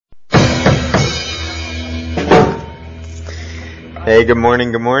Hey, good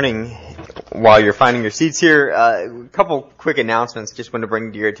morning, good morning. While you're finding your seats here, a couple quick announcements just want to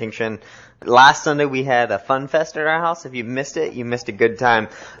bring to your attention. Last Sunday we had a fun fest at our house. If you missed it, you missed a good time.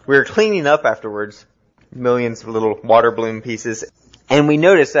 We were cleaning up afterwards, millions of little water balloon pieces, and we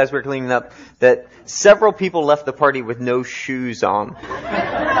noticed as we were cleaning up that several people left the party with no shoes on.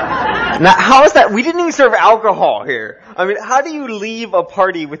 Now, how is that? We didn't even serve alcohol here. I mean, how do you leave a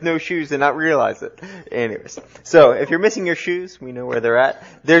party with no shoes and not realize it? Anyways, so if you're missing your shoes, we know where they're at.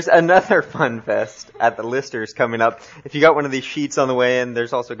 There's another fun fest at the Listers coming up. If you got one of these sheets on the way in,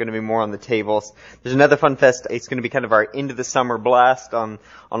 there's also going to be more on the tables. There's another fun fest. It's going to be kind of our end of the summer blast on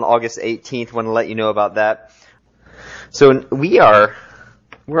August 18th. Want to let you know about that. So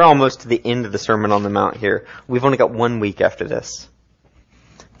we're almost to the end of the Sermon on the Mount here. We've only got 1 week after this.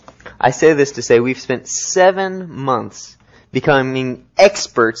 I say this to say we've spent 7 months becoming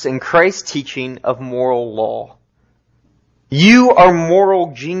experts in Christ's teaching of moral law. You are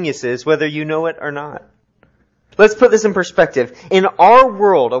moral geniuses, whether you know it or not. Let's put this in perspective. In our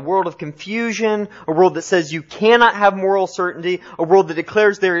world, a world of confusion, a world that says you cannot have moral certainty, a world that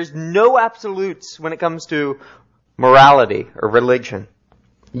declares there is no absolutes when it comes to morality or religion.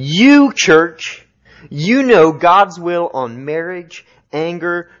 You, church, you know God's will on marriage,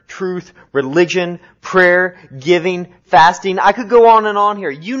 anger, truth, religion, prayer, giving, fasting. I could go on and on here.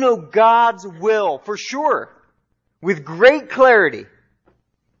 You know God's will for sure, with great clarity.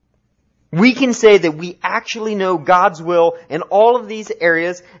 We can say that we actually know God's will in all of these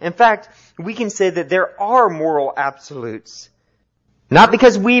areas. In fact, we can say that there are moral absolutes. Not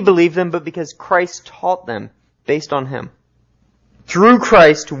because we believe them, but because Christ taught them based on Him. Through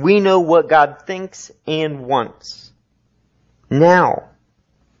Christ, we know what God thinks and wants. Now,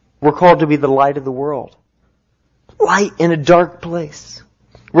 we're called to be the light of the world. Light in a dark place.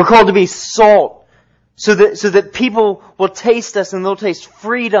 We're called to be salt so that people will taste us and they'll taste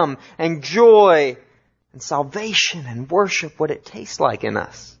freedom and joy and salvation and worship, what it tastes like in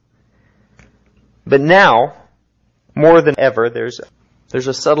us. But now, more than ever, there's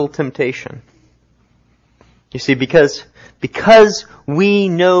a subtle temptation. You see, because we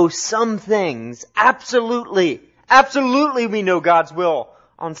know some things, absolutely we know God's will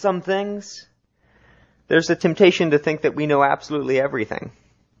on some things, there's a temptation to think that we know absolutely everything.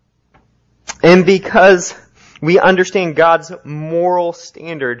 And because we understand God's moral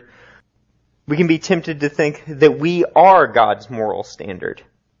standard, we can be tempted to think that we are God's moral standard.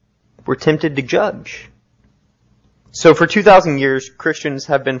 We're tempted to judge. So for 2,000 years, Christians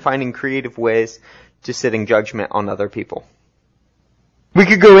have been finding creative ways to sitting judgment on other people. We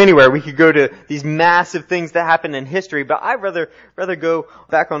could go anywhere. We could go to these massive things that happen in history, but I'd rather go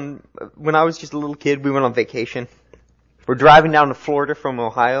back on when I was just a little kid. We went on vacation. We're driving down to Florida from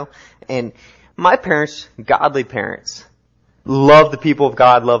Ohio, and my parents, godly parents, love the people of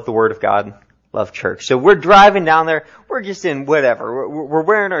God, love the Word of God, love church. So we're driving down there. We're just in whatever. We're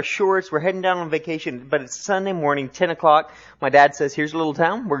wearing our shorts. We're heading down on vacation, but it's Sunday morning, 10 o'clock. My dad says, here's a little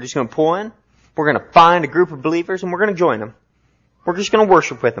town. We're just going to pull in. We're going to find a group of believers, and we're going to join them. We're just going to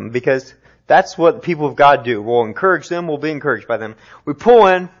worship with them because that's what the people of God do. We'll encourage them. We'll be encouraged by them. We pull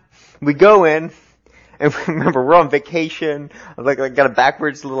in. We go in. And remember, we're on vacation. I got a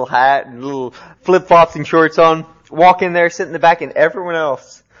backwards little hat and little flip-flops and shorts on. Walk in there, sit in the back, and everyone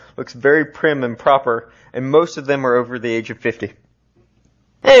else looks very prim and proper. And most of them are over the age of 50.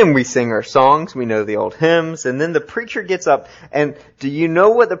 And we sing our songs. We know the old hymns. And then the preacher gets up. And do you know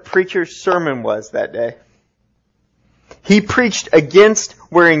what the preacher's sermon was that day? He preached against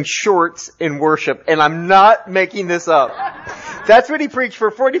wearing shorts in worship. And I'm not making this up. That's what he preached for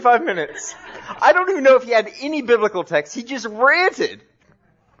 45 minutes. I don't even know if he had any biblical text. He just ranted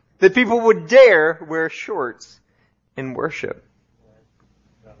that people would dare wear shorts in worship.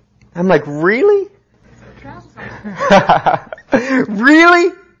 I'm like, really?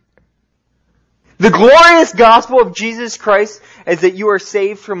 Really? The glorious gospel of Jesus Christ is that you are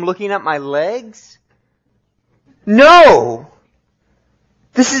saved from looking at my legs? No!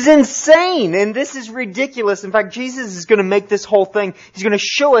 This is insane and this is ridiculous. In fact, Jesus is going to make this whole thing, He's going to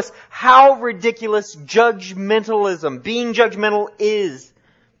show us how ridiculous judgmentalism, being judgmental is.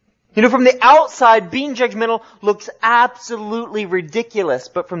 You know, from the outside, being judgmental looks absolutely ridiculous,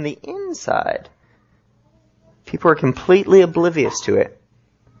 but from the inside, people are completely oblivious to it.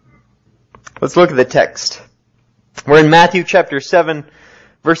 Let's look at the text. We're in Matthew chapter 7,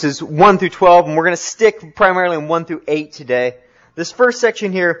 verses 1 through 12, and we're going to stick primarily in 1 through 8 today. This first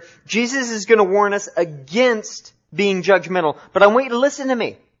section here, Jesus is going to warn us against being judgmental. But I want you to listen to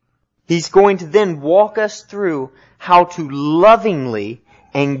me. He's going to then walk us through how to lovingly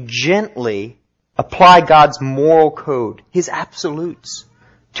and gently apply God's moral code, His absolutes,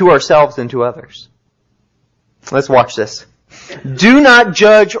 to ourselves and to others. Let's watch this. Do not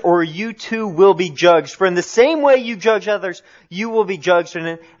judge, or you too will be judged. For in the same way you judge others, you will be judged,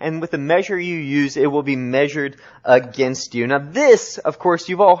 and with the measure you use, it will be measured against you. Now this, of course,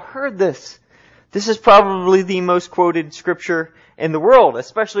 you've all heard this. This is probably the most quoted scripture in the world,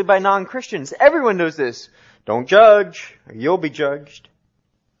 especially by non-Christians. Everyone knows this. Don't judge, or you'll be judged.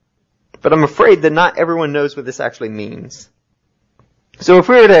 But I'm afraid that not everyone knows what this actually means. So if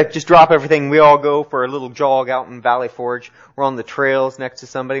we were to just drop everything, we all go for a little jog out in Valley Forge. We're on the trails next to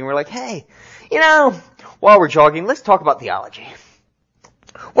somebody and we're like, hey, while we're jogging, let's talk about theology.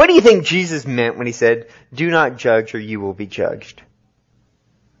 What do you think Jesus meant when He said, do not judge or you will be judged?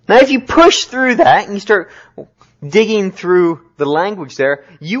 Now if you push through that and you start digging through the language there,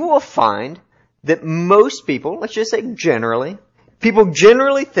 you will find that most people, let's just say generally, people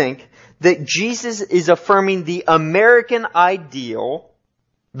generally think that Jesus is affirming the American ideal,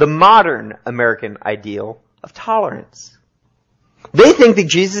 the modern American ideal of tolerance. They think that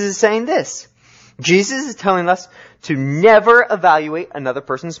Jesus is saying this. Jesus is telling us to never evaluate another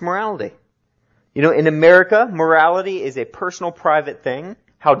person's morality. In America, morality is a personal, private thing.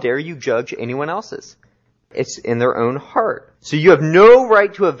 How dare you judge anyone else's? It's in their own heart. So you have no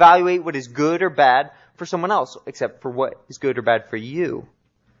right to evaluate what is good or bad for someone else, except for what is good or bad for you.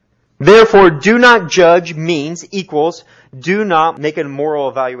 Therefore, do not judge equals do not make a moral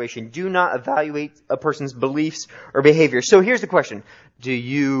evaluation. Do not evaluate a person's beliefs or behavior. So here's the question. Do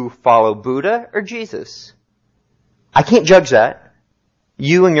you follow Buddha or Jesus? I can't judge that.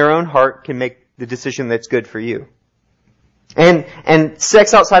 You in your own heart can make the decision that's good for you. And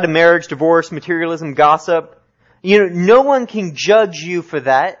sex outside of marriage, divorce, materialism, gossip, no one can judge you for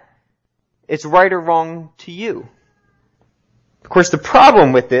that. It's right or wrong to you. Of course, the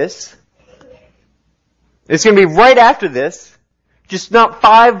problem with this, it's going to be right after this, just not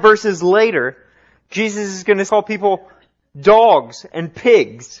 5 verses later, Jesus is going to call people dogs and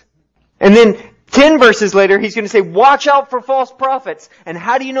pigs. And then 10 verses later, He's going to say, watch out for false prophets. And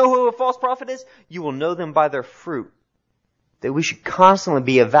how do you know who a false prophet is? You will know them by their fruit. That we should constantly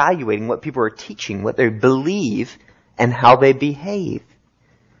be evaluating what people are teaching, what they believe, and how they behave.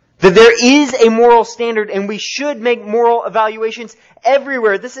 That there is a moral standard and we should make moral evaluations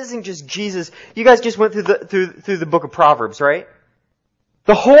everywhere. This isn't just Jesus. You guys just went through the book of Proverbs, right?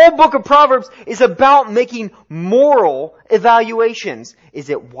 The whole book of Proverbs is about making moral evaluations. Is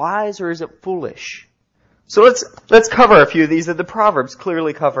it wise or is it foolish? So let's cover a few of these that the Proverbs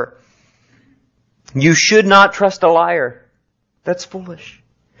clearly cover. You should not trust a liar. That's foolish.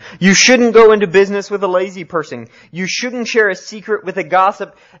 You shouldn't go into business with a lazy person. You shouldn't share a secret with a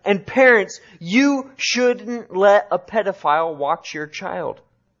gossip. And parents, you shouldn't let a pedophile watch your child.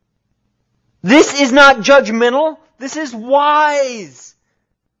 This is not judgmental. This is wise.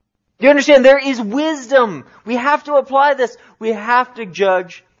 Do you understand? There is wisdom. We have to apply this. We have to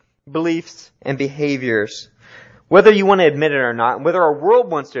judge beliefs and behaviors. Whether you want to admit it or not, whether our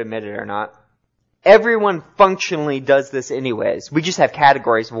world wants to admit it or not, everyone functionally does this anyways. We just have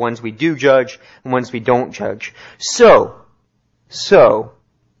categories of ones we do judge and ones we don't judge. So,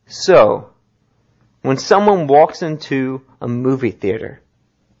 when someone walks into a movie theater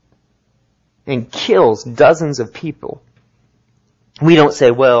and kills dozens of people, we don't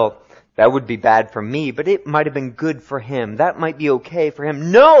say, well, that would be bad for me, but it might have been good for him. That might be okay for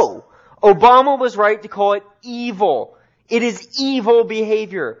him. No! Obama was right to call it evil. It is evil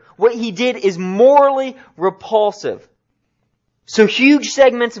behavior. What he did is morally repulsive. So huge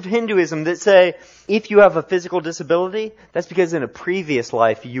segments of Hinduism that say, if you have a physical disability, that's because in a previous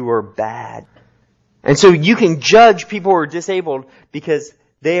life you were bad. And so you can judge people who are disabled because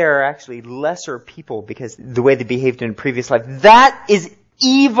they are actually lesser people because the way they behaved in a previous life. That is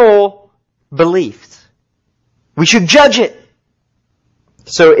evil beliefs. We should judge it.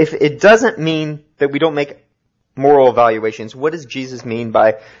 So if it doesn't mean that we don't make moral evaluations, what does Jesus mean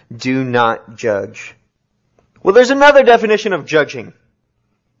by do not judge? Well, there's another definition of judging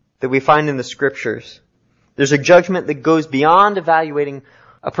that we find in the scriptures. There's a judgment that goes beyond evaluating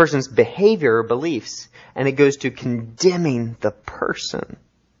a person's behavior or beliefs, and it goes to condemning the person.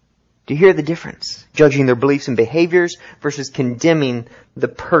 Do you hear the difference? Judging their beliefs and behaviors versus condemning the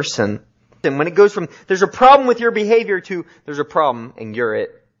person. And when it goes from, there's a problem with your behavior to, there's a problem and you're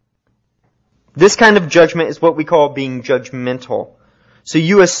it. This kind of judgment is what we call being judgmental. So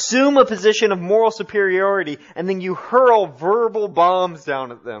you assume a position of moral superiority and then you hurl verbal bombs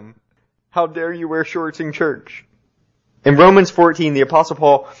down at them. How dare you wear shorts in church? In Romans 14, the Apostle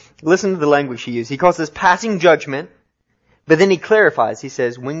Paul, listen to the language he used. He calls this passing judgment But then he clarifies. He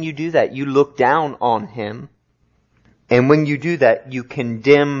says, when you do that, you look down on him. And when you do that, you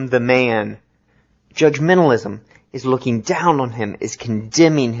condemn the man. Judgmentalism is looking down on him, is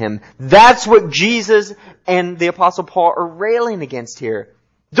condemning him. That's what Jesus and the Apostle Paul are railing against here.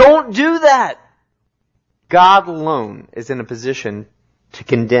 Don't do that! God alone is in a position to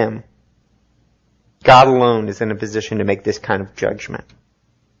condemn. God alone is in a position to make this kind of judgment.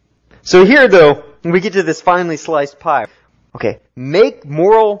 So here, though, we get to this finely sliced pie. Okay, make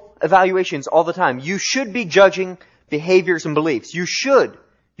moral evaluations all the time. You should be judging behaviors and beliefs. You should.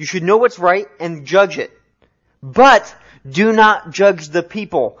 You should know what's right and judge it. But do not judge the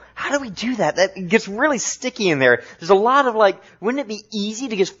people. How do we do that? That gets really sticky in there. There's a lot of wouldn't it be easy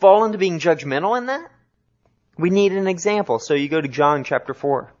to just fall into being judgmental in that? We need an example. So you go to John chapter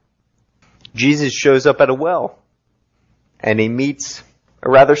 4. Jesus shows up at a well. And he meets a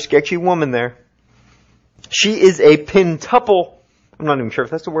rather sketchy woman there. She is a pentuple, I'm not even sure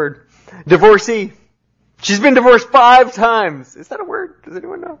if that's a word, divorcee. She's been divorced 5 times. Is that a word? Does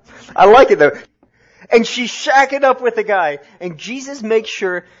anyone know? I like it though. And she's shacking up with a guy. And Jesus makes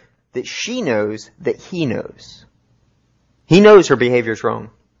sure that she knows that he knows. He knows her behavior's wrong.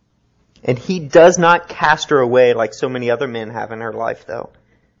 And he does not cast her away like so many other men have in her life though.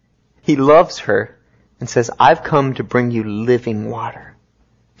 He loves her and says, I've come to bring you living water.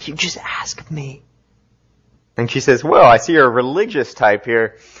 You just ask me. And she says, well, I see you're a religious type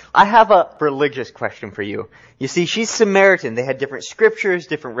here. I have a religious question for you. You see, she's Samaritan. They had different scriptures,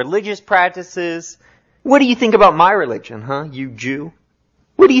 different religious practices. What do you think about my religion, huh, you Jew?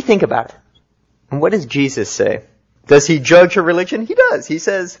 What do you think about it? And what does Jesus say? Does he judge her religion? He does. He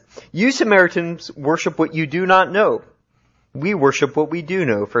says, you Samaritans worship what you do not know. We worship what we do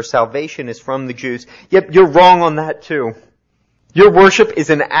know, for salvation is from the Jews. Yep, you're wrong on that too. Your worship is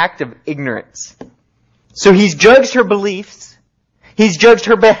an act of ignorance. So he's judged her beliefs. He's judged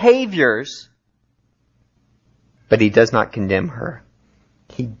her behaviors. But he does not condemn her.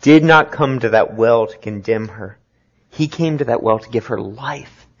 He did not come to that well to condemn her. He came to that well to give her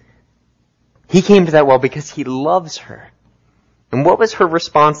life. He came to that well because he loves her. And what was her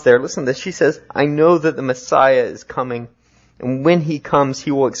response there? Listen to this. She says, I know that the Messiah is coming. And when he comes,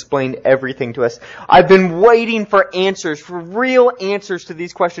 he will explain everything to us. I've been waiting for answers, for real answers to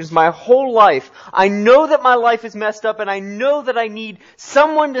these questions my whole life. I know that my life is messed up and I know that I need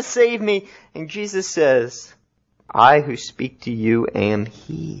someone to save me. And Jesus says, I who speak to you am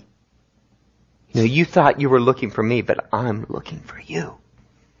he. You thought you were looking for me, but I'm looking for you.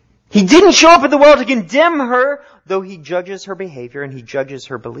 He didn't show up at the well to condemn her, though he judges her behavior and he judges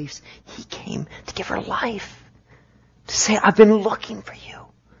her beliefs. He came to give her life. To say, I've been looking for you.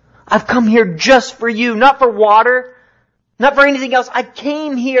 I've come here just for you, not for water, not for anything else. I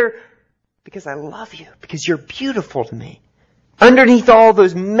came here because I love you, because you're beautiful to me. Underneath all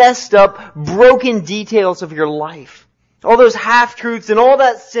those messed up, broken details of your life, all those half-truths and all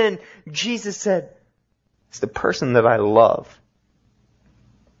that sin, Jesus said, it's the person that I love.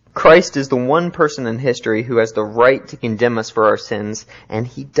 Christ is the one person in history who has the right to condemn us for our sins, and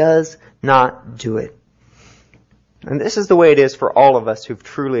he does not do it. And this is the way it is for all of us who've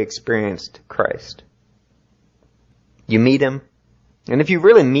truly experienced Christ. You meet him, and if you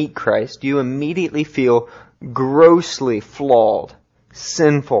really meet Christ, you immediately feel grossly flawed,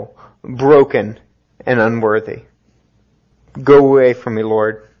 sinful, broken, and unworthy. Go away from me,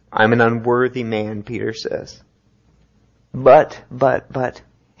 Lord. I'm an unworthy man, Peter says. But,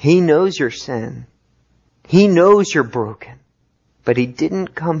 he knows your sin. He knows you're broken. But he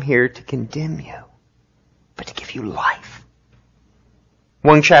didn't come here to condemn you, but to give you life.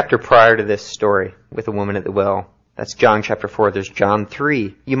 One chapter prior to this story with the woman at the well, that's John chapter 4, there's John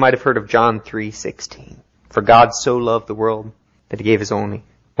 3. You might have heard of John 3:16. For God so loved the world that he gave his one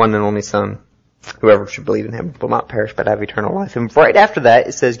and only Son. Whoever should believe in him will not perish but have eternal life. And right after that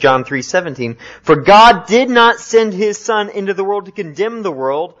it says John 3:17, for God did not send his Son into the world to condemn the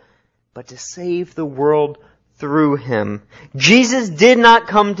world, but to save the world through him. Jesus did not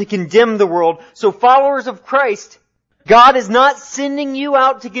come to condemn the world. So followers of Christ, God is not sending you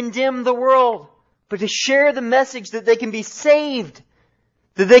out to condemn the world, but to share the message that they can be saved,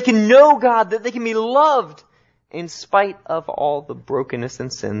 that they can know God, that they can be loved in spite of all the brokenness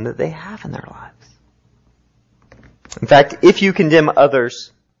and sin that they have in their lives. In fact, if you condemn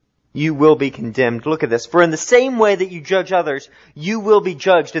others, you will be condemned. Look at this. For in the same way that you judge others, you will be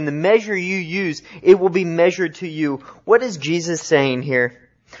judged. In the measure you use, it will be measured to you. What is Jesus saying here?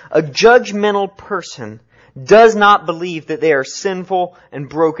 A judgmental person does not believe that they are sinful and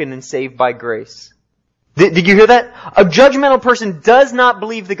broken and saved by grace. Did you hear that? A judgmental person does not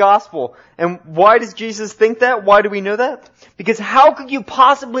believe the gospel. And why does Jesus think that? Why do we know that? Because how could you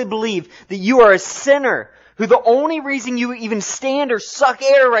possibly believe that you are a sinner who the only reason you even stand or suck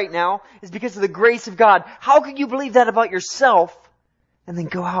air right now is because of the grace of God? How could you believe that about yourself and then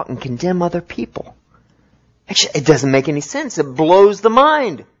go out and condemn other people? It doesn't make any sense. It blows the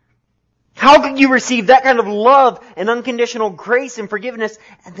mind. How could you receive that kind of love and unconditional grace and forgiveness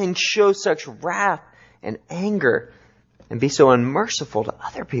and then show such wrath and anger and be so unmerciful to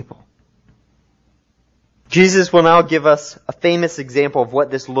other people? Jesus will now give us a famous example of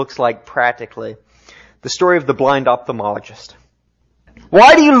what this looks like practically. The story of the blind ophthalmologist.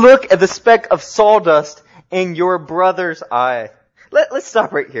 Why do you look at the speck of sawdust in your brother's eye? Let's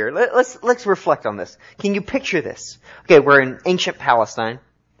stop right here. Let's reflect on this. Can you picture this? Okay, we're in ancient Palestine,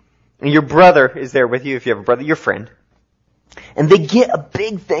 and your brother is there with you, if you have a brother, your friend. And they get a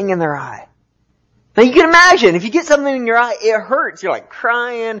big thing in their eye. Now you can imagine, if you get something in your eye, it hurts. You're like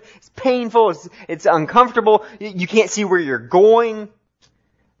crying, it's painful, it's uncomfortable, you can't see where you're going.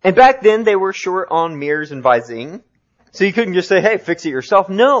 And back then they were short on mirrors and Visine, so you couldn't just say, hey, fix it yourself.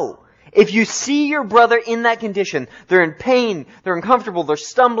 No. If you see your brother in that condition, they're in pain, they're uncomfortable, they're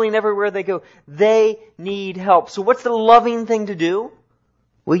stumbling everywhere they go, they need help. So what's the loving thing to do?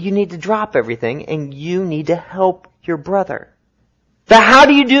 Well, you need to drop everything and you need to help your brother. But how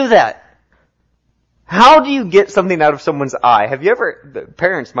do you do that? How do you get something out of someone's eye? Have you ever,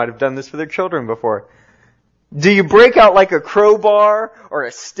 parents might have done this for their children before. Do you break out like a crowbar or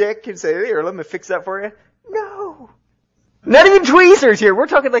a stick and say, here, let me fix that for you? No. Not even tweezers here. We're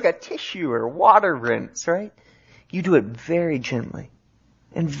talking like a tissue or water rinse, right? You do it very gently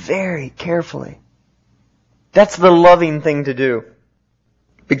and very carefully. That's the loving thing to do.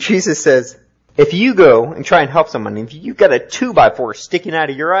 But Jesus says, if you go and try and help someone, if you've got a 2x4 sticking out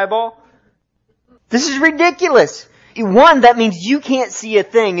of your eyeball, this is ridiculous. One, that means you can't see a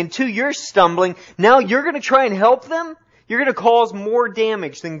thing. And two, you're stumbling. Now you're going to try and help them? You're going to cause more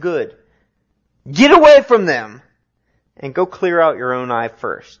damage than good. Get away from them and go clear out your own eye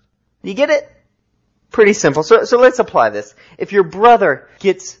first. You get it? Pretty simple. So let's apply this. If your brother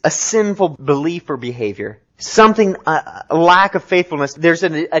gets a sinful belief or behavior, something, a lack of faithfulness, there's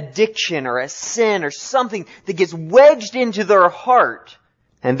an addiction or a sin or something that gets wedged into their heart,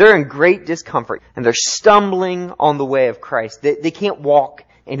 and they're in great discomfort, and they're stumbling on the way of Christ. They can't walk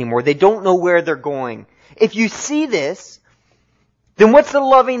anymore. They don't know where they're going. If you see this, then what's the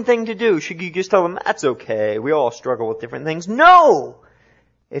loving thing to do? Should you just tell them, that's okay, we all struggle with different things? No!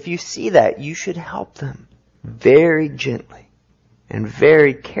 If you see that, you should help them very gently and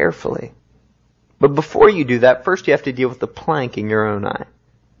very carefully. But before you do that, first you have to deal with the plank in your own eye.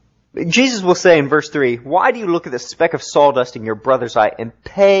 Jesus will say in verse 3, why do you look at the speck of sawdust in your brother's eye and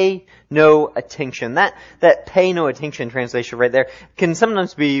pay no attention? That pay no attention translation right there can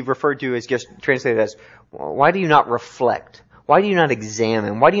sometimes be referred to as just translated as, why do you not reflect? Why do you not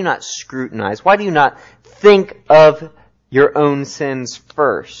examine? Why do you not scrutinize? Why do you not think of your own sins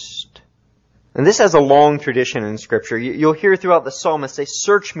first? And this has a long tradition in Scripture. You'll hear throughout the psalmist say,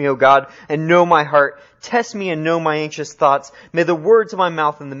 search me, O God, and know my heart. Test me and know my anxious thoughts. May the words of my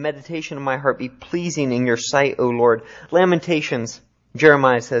mouth and the meditation of my heart be pleasing in your sight, O Lord. Lamentations,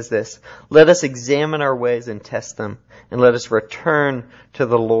 Jeremiah says this, let us examine our ways and test them, and let us return to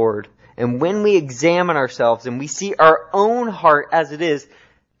the Lord. And when we examine ourselves and we see our own heart as it is,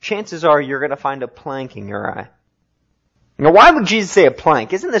 chances are you're going to find a plank in your eye. Now, why would Jesus say a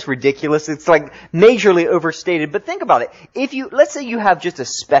plank? Isn't this ridiculous? It's like majorly overstated. But think about it. Let's say you have just a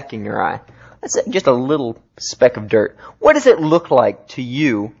speck in your eye. Let's say just a little speck of dirt. What does it look like to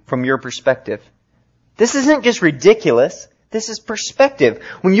you from your perspective? This isn't just ridiculous. This is perspective.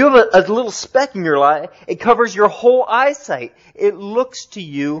 When you have a little speck in your eye, it covers your whole eyesight. It looks to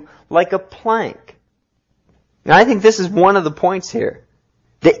you like a plank. Now, I think this is one of the points here.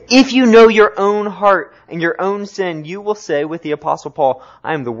 That if you know your own heart and your own sin, you will say with the Apostle Paul,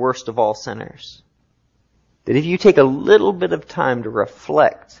 I am the worst of all sinners. That if you take a little bit of time to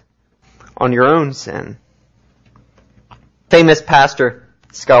reflect on your own sin. Famous pastor,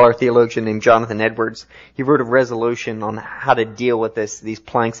 scholar, theologian named Jonathan Edwards, he wrote a resolution on how to deal with these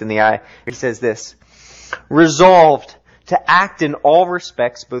planks in the eye. He says this, resolved to act in all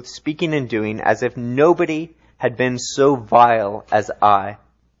respects, both speaking and doing, as if nobody had been so vile as I.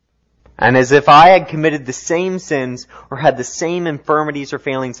 And as if I had committed the same sins or had the same infirmities or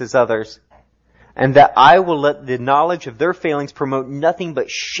failings as others, and that I will let the knowledge of their failings promote nothing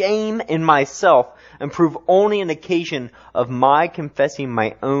but shame in myself and prove only an occasion of my confessing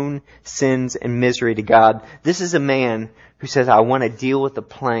my own sins and misery to God. This is a man who says, I want to deal with the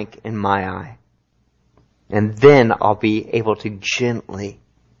plank in my eye. And then I'll be able to gently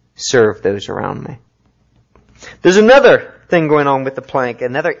serve those around me. There's another thing going on with the plank,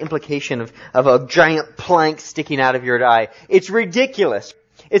 another implication of a giant plank sticking out of your eye. It's ridiculous.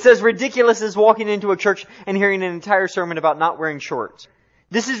 It's as ridiculous as walking into a church and hearing an entire sermon about not wearing shorts.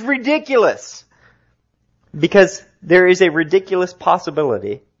 This is ridiculous. Because there is a ridiculous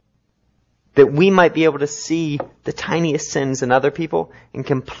possibility that we might be able to see the tiniest sins in other people and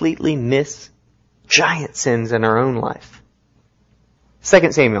completely miss giant sins in our own life.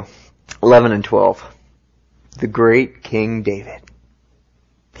 2 Samuel 11 and 12. The great King David.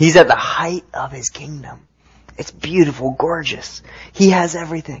 He's at the height of his kingdom. It's beautiful, gorgeous. He has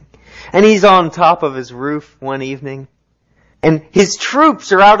everything. And he's on top of his roof one evening. And his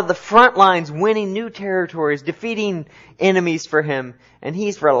troops are out of the front lines winning new territories, defeating enemies for him. And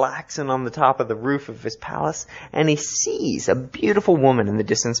he's relaxing on the top of the roof of his palace. And he sees a beautiful woman in the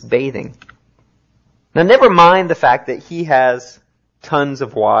distance bathing. Now never mind the fact that he has tons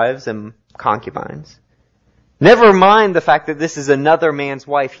of wives and concubines. Never mind the fact that this is another man's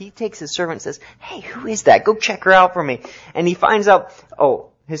wife. He takes his servant and says, "Hey, who is that? Go check her out for me." And he finds out,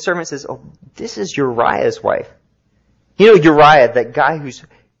 his servant says, this is Uriah's wife. You know Uriah, that guy who's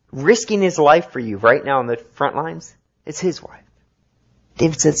risking his life for you right now on the front lines? It's his wife.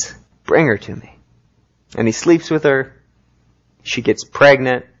 David says, "Bring her to me." And he sleeps with her. She gets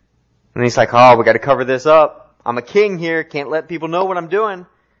pregnant. And he's like, we got to cover this up. I'm a king here. Can't let people know what I'm doing.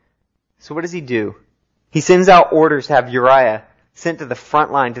 So what does he do? He sends out orders to have Uriah sent to the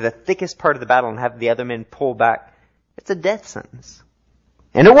front line, to the thickest part of the battle, and have the other men pull back. It's a death sentence.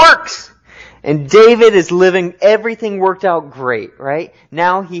 And it works! And David is living, everything worked out great, right?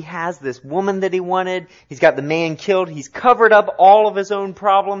 Now he has this woman that he wanted. He's got the man killed. He's covered up all of his own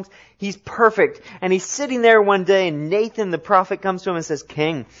problems. He's perfect. And he's sitting there one day, and Nathan the prophet comes to him and says,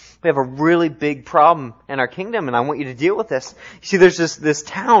 "King, we have a really big problem in our kingdom, and I want you to deal with this. You see, there's this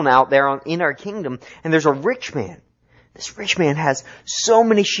town out there in our kingdom, and there's a rich man. This rich man has so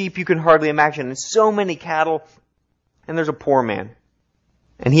many sheep you can hardly imagine, and so many cattle. And there's a poor man,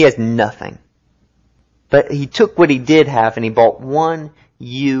 and he has nothing. But he took what he did have, and he bought one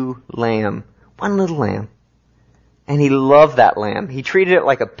ewe lamb, one little lamb. And he loved that lamb. He treated it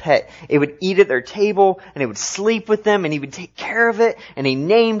like a pet. It would eat at their table, and it would sleep with them, and he would take care of it, and he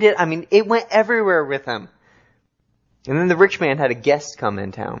named it. I mean, it went everywhere with him. And then the rich man had a guest come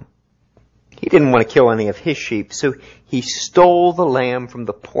in town. He didn't want to kill any of his sheep, so he stole the lamb from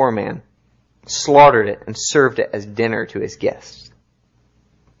the poor man, slaughtered it, and served it as dinner to his guests.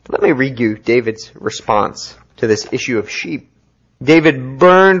 Let me read you David's response to this issue of sheep. David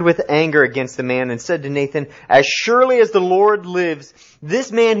burned with anger against the man and said to Nathan, "As surely as the Lord lives,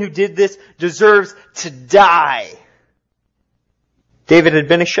 this man who did this deserves to die." David had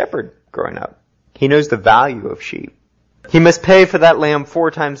been a shepherd growing up. He knows the value of sheep. He must pay for that lamb 4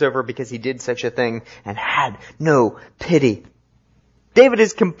 times over because he did such a thing and had no pity. David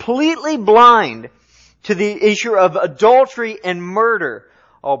is completely blind to the issue of adultery and murder.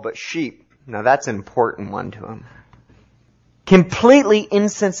 But sheep, now that's an important one to him. Completely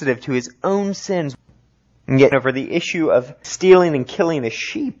insensitive to his own sins. And yet over the issue of stealing and killing a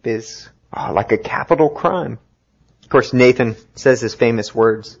sheep is like a capital crime. Of course, Nathan says his famous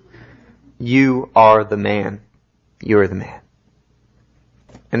words, "You are the man. You are the man."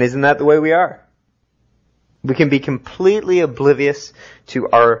 And isn't that the way we are? We can be completely oblivious to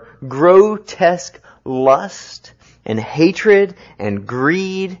our grotesque lust and hatred and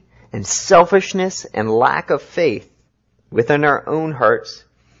greed and selfishness and lack of faith within our own hearts,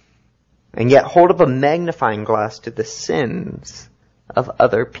 and yet hold up a magnifying glass to the sins of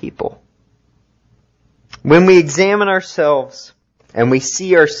other people. When we examine ourselves and we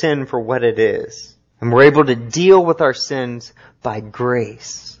see our sin for what it is, and we're able to deal with our sins by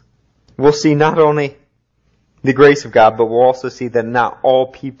grace, we'll see not only the grace of God, but we'll also see that not all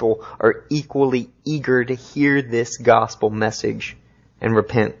people are equally eager to hear this gospel message and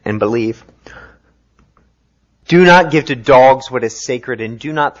repent and believe. Do not give to dogs what is sacred, and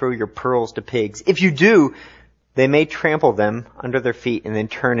do not throw your pearls to pigs. If you do, they may trample them under their feet and then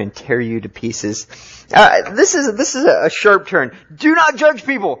turn and tear you to pieces. This is a sharp turn. Do not judge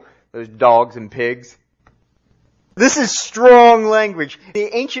people, those dogs and pigs. This is strong language. In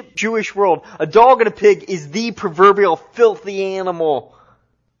the ancient Jewish world, a dog and a pig is the proverbial filthy animal.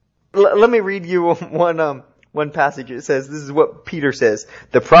 Let me read you one passage. It says, this is what Peter says.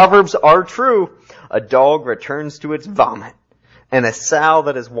 "The Proverbs are true. A dog returns to its vomit, and a sow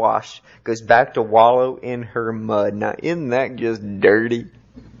that is washed goes back to wallow in her mud." Now, isn't that just dirty?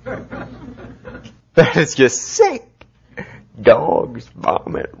 That is just sick. Dogs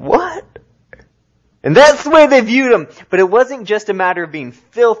vomit. What? And that's the way they viewed them. But it wasn't just a matter of being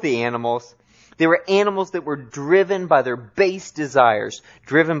filthy animals. They were animals that were driven by their base desires,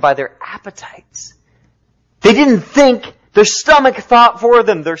 driven by their appetites. They didn't think. Their stomach thought for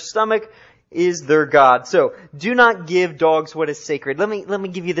them. Their stomach is their God. So, do not give dogs what is sacred. Let me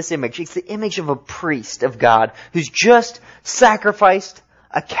give you this image. It's the image of a priest of God who's just sacrificed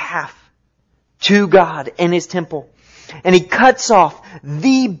a calf to God in his temple. And he cuts off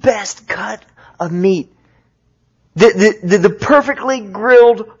the best cut of meat. The perfectly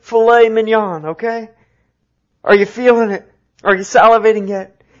grilled filet mignon, okay? Are you feeling it? Are you salivating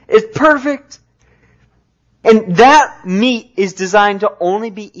yet? It's perfect. And that meat is designed to only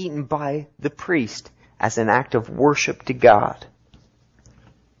be eaten by the priest as an act of worship to God.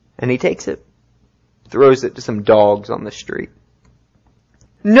 And he takes it, throws it to some dogs on the street.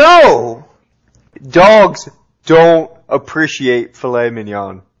 No! Dogs don't appreciate filet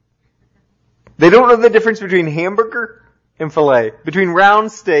mignon. They don't know the difference between hamburger and filet, between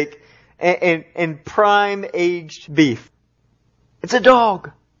round steak and prime aged beef. It's a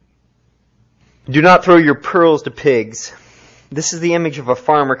dog. Do not throw your pearls to pigs. This is the image of a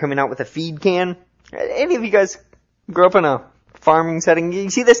farmer coming out with a feed can. Any of you guys grew up in a farming setting? You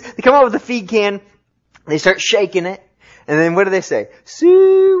see this? They come out with a feed can, they start shaking it, and then what do they say?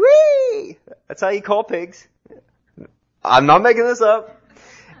 Soo-wee! That's how you call pigs. I'm not making this up.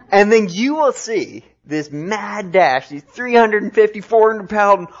 And then you will see this mad dash, these 350, 400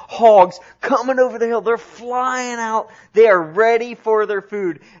 pound hogs coming over the hill. They're flying out. They are ready for their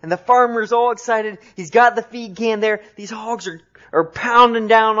food. And the farmer's all excited. He's got the feed can there. These hogs are pounding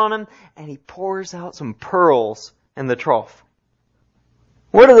down on him. And he pours out some pearls in the trough.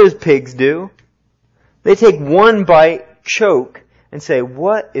 What do those pigs do? They take one bite, choke, and say,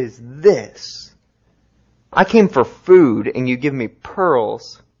 "What is this? I came for food and you give me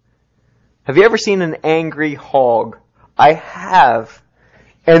pearls." Have you ever seen an angry hog? I have.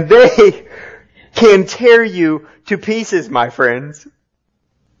 And they can tear you to pieces, my friends.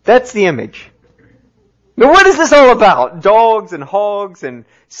 That's the image. Now what is this all about? Dogs and hogs and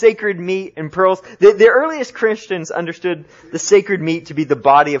sacred meat and pearls. The earliest Christians understood the sacred meat to be the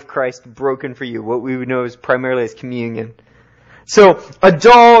body of Christ broken for you, what we would know as primarily as communion. So a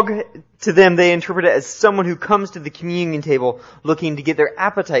dog, to them, they interpret it as someone who comes to the communion table looking to get their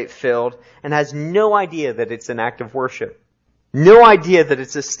appetite filled and has no idea that it's an act of worship. No idea that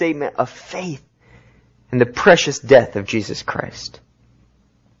it's a statement of faith in the precious death of Jesus Christ.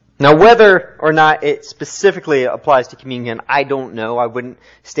 Now, whether or not it specifically applies to communion, I don't know. I wouldn't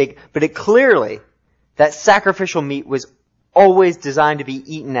stake. But it clearly, that sacrificial meat was always designed to be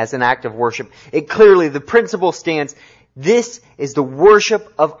eaten as an act of worship. It clearly, the principle stands. This is the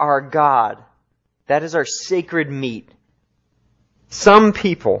worship of our God. That is our sacred meat. Some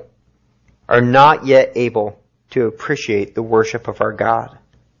people are not yet able to appreciate the worship of our God.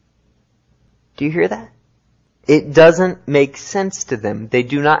 Do you hear that? It doesn't make sense to them. They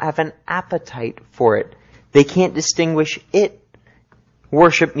do not have an appetite for it. They can't distinguish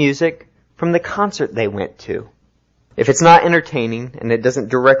worship music, from the concert they went to. If it's not entertaining and it doesn't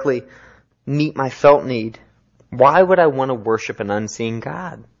directly meet my felt need, why would I want to worship an unseen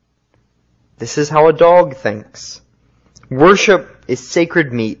God? This is how a dog thinks. Worship is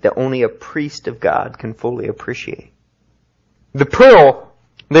sacred meat that only a priest of God can fully appreciate. The pearl,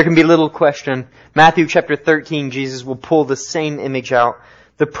 there can be little question. Matthew chapter 13, Jesus will pull the same image out.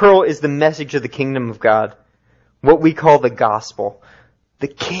 The pearl is the message of the kingdom of God, what we call the gospel. The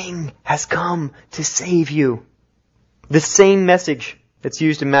King has come to save you. The same message that's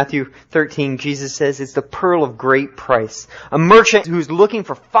used in Matthew 13, Jesus says, it's the pearl of great price. A merchant who's looking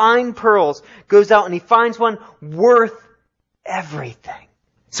for fine pearls goes out and he finds one worth everything.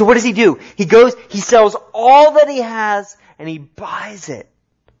 So what does he do? He goes, he sells all that he has and he buys it.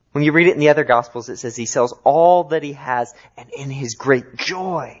 When you read it in the other Gospels, it says he sells all that he has and in his great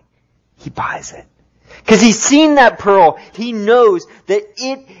joy, he buys it. Because he's seen that pearl. He knows that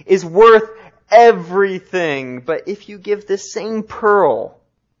it is worth everything. But if you give this same pearl,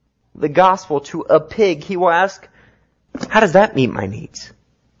 the gospel, to a pig, he will ask, how does that meet my needs?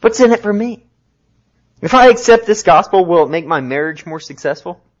 What's in it for me? If I accept this gospel, will it make my marriage more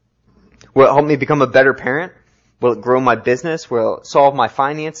successful? Will it help me become a better parent? Will it grow my business? Will it solve my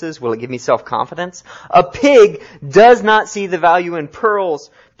finances? Will it give me self-confidence? A pig does not see the value in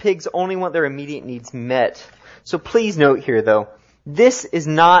pearls. Pigs only want their immediate needs met. So please note here, though, this is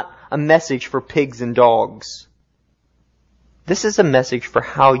not a message for pigs and dogs. This is a message for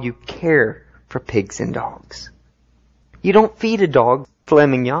how you care for pigs and dogs. You don't feed a dog filet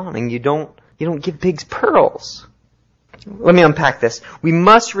mignon and you don't give pigs pearls. Let me unpack this. We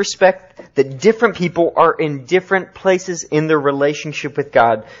must respect that different people are in different places in their relationship with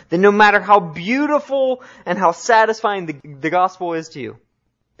God. That no matter how beautiful and how satisfying the gospel is to you,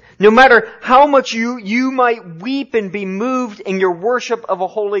 no matter how much you might weep and be moved in your worship of a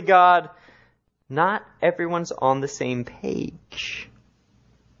holy God, not everyone's on the same page.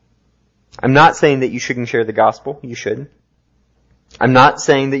 I'm not saying that you shouldn't share the gospel. You should. I'm not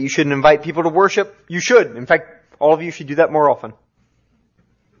saying that you shouldn't invite people to worship. You should. In fact, all of you should do that more often.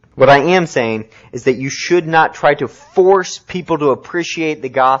 What I am saying is that you should not try to force people to appreciate the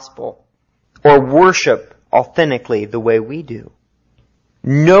gospel or worship authentically the way we do.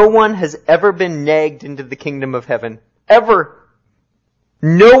 No one has ever been nagged into the kingdom of heaven. Ever.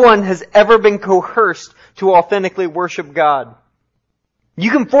 No one has ever been coerced to authentically worship God. You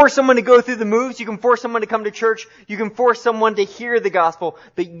can force someone to go through the moves. You can force someone to come to church. You can force someone to hear the gospel.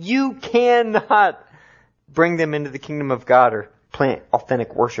 But you cannot bring them into the kingdom of God or plant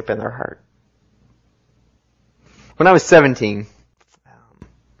authentic worship in their heart. When I was 17,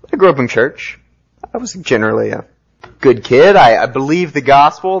 I grew up in church. I was generally a good kid. I believed the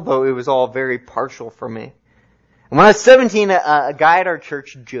gospel, though it was all very partial for me. And when I was 17, a guy at our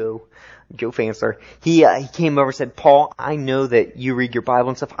church, Joe Fansler, he came over and said, "Paul, I know that you read your Bible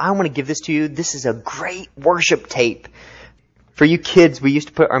and stuff. I want to give this to you. This is a great worship tape." For you kids, we used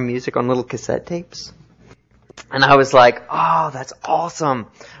to put our music on little cassette tapes. And I was like, "Oh, that's awesome.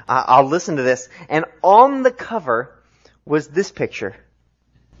 I'll listen to this." And on the cover was this picture.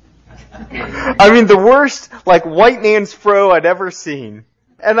 I mean, the worst, white man's fro I'd ever seen.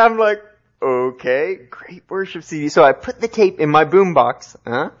 And I'm like, okay, great worship CD. So I put the tape in my boombox.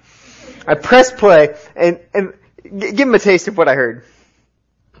 I pressed play and give him a taste of what I heard.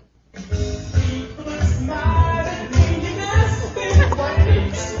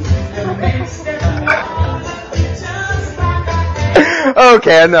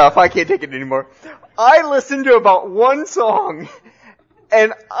 Okay, enough. I can't take it anymore. I listened to about one song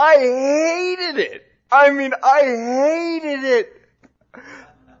and I hated it. I mean, I hated it.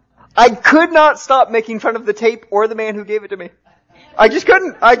 I could not stop making fun of the tape or the man who gave it to me. I just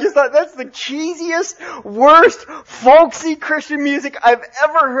couldn't. I just thought that's the cheesiest, worst, folksy Christian music I've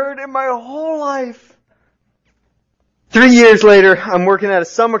ever heard in my whole life. 3 years later, I'm working at a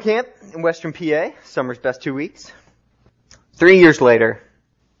summer camp in Western PA. Summer's best 2 weeks. 3 years later,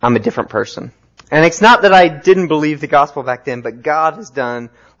 I'm a different person. And it's not that I didn't believe the gospel back then, but God has done,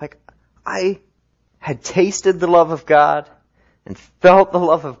 I had tasted the love of God and felt the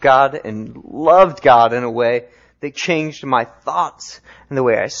love of God and loved God in a way that changed my thoughts and the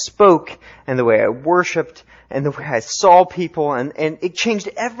way I spoke and the way I worshiped and the way I saw people, and it changed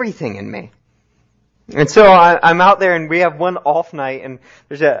everything in me. And so I'm out there and we have one off night, and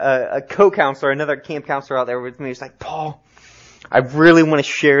there's a co-counselor, another camp counselor out there with me. He's like, "Paul, I really want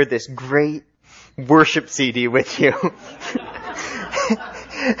to share this great worship CD with you."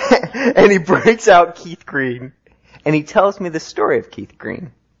 And he breaks out Keith Green. And he tells me the story of Keith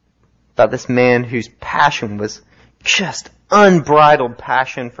Green. About this man whose passion was just unbridled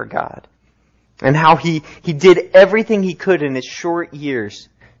passion for God. And how he did everything he could in his short years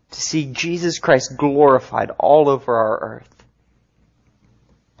to see Jesus Christ glorified all over our earth.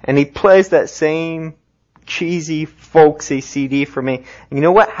 And he plays that same cheesy, folksy CD for me. And you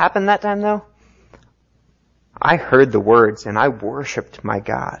know what happened that time though? I heard the words and I worshipped my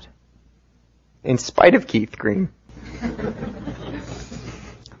God. In spite of Keith Green.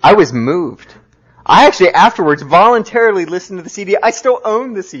 I was moved. I actually afterwards voluntarily listened to the CD. I still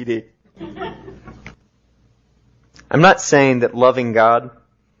own the CD. I'm not saying that loving God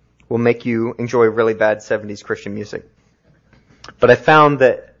will make you enjoy really bad 70s Christian music. But I found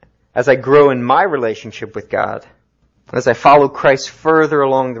that as I grow in my relationship with God, as I follow Christ further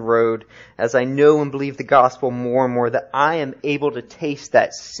along the road, as I know and believe the gospel more and more, that I am able to taste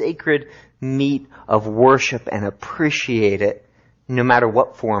that sacred meat of worship and appreciate it no matter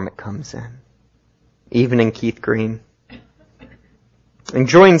what form it comes in. Even in Keith Green.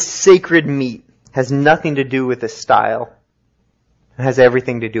 Enjoying sacred meat has nothing to do with the style. It has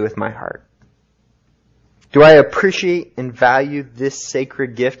everything to do with my heart. Do I appreciate and value this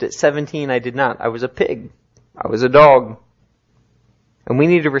sacred gift? At 17, I did not. I was a pig. I was a dog. And we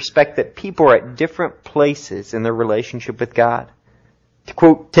need to respect that people are at different places in their relationship with God. To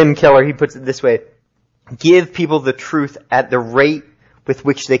quote Tim Keller, he puts it this way: give people the truth at the rate with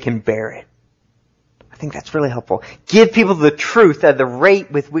which they can bear it. I think that's really helpful. Give people the truth at the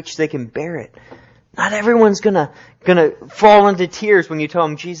rate with which they can bear it. Not everyone's gonna fall into tears when you tell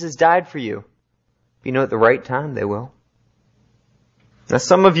them Jesus died for you. But you know, at the right time, they will. Now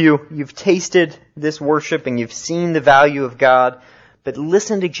some of you, you've tasted this worship and you've seen the value of God, but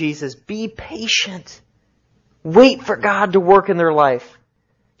listen to Jesus. Be patient. Wait for God to work in their life.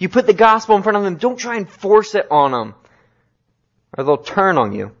 You put the gospel in front of them. Don't try and force it on them, or they'll turn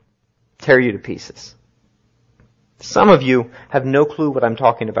on you, tear you to pieces. Some of you have no clue what I'm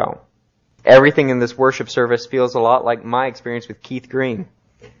talking about. Everything in this worship service feels a lot like my experience with Keith Green.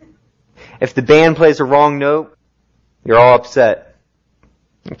 If the band plays a wrong note, you're all upset.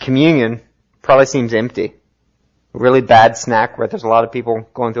 And communion probably seems empty. A really bad snack where there's a lot of people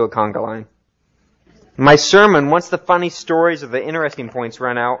going through a conga line. My sermon, once the funny stories or the interesting points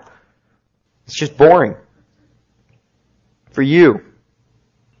run out, it's just boring. For you,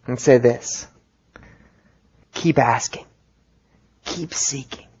 I'd say this. Keep asking. Keep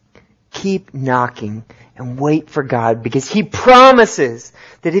seeking. Keep knocking and wait for God, because He promises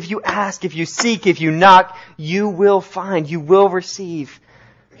that if you ask, if you seek, if you knock, you will find, you will receive.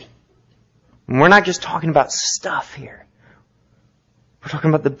 And we're not just talking about stuff here. We're talking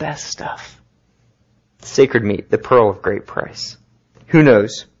about the best stuff. Sacred meat, the pearl of great price. Who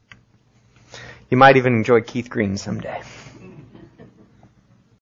knows? You might even enjoy Keith Green someday.